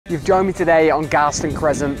You've joined me today on Garston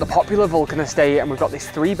Crescent, the popular Vulcan estate, and we've got this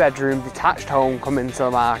 3-bedroom detached home coming to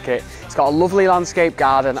the market. It's got a lovely landscape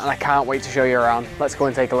garden and I can't wait to show you around. Let's go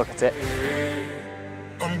and take a look at it.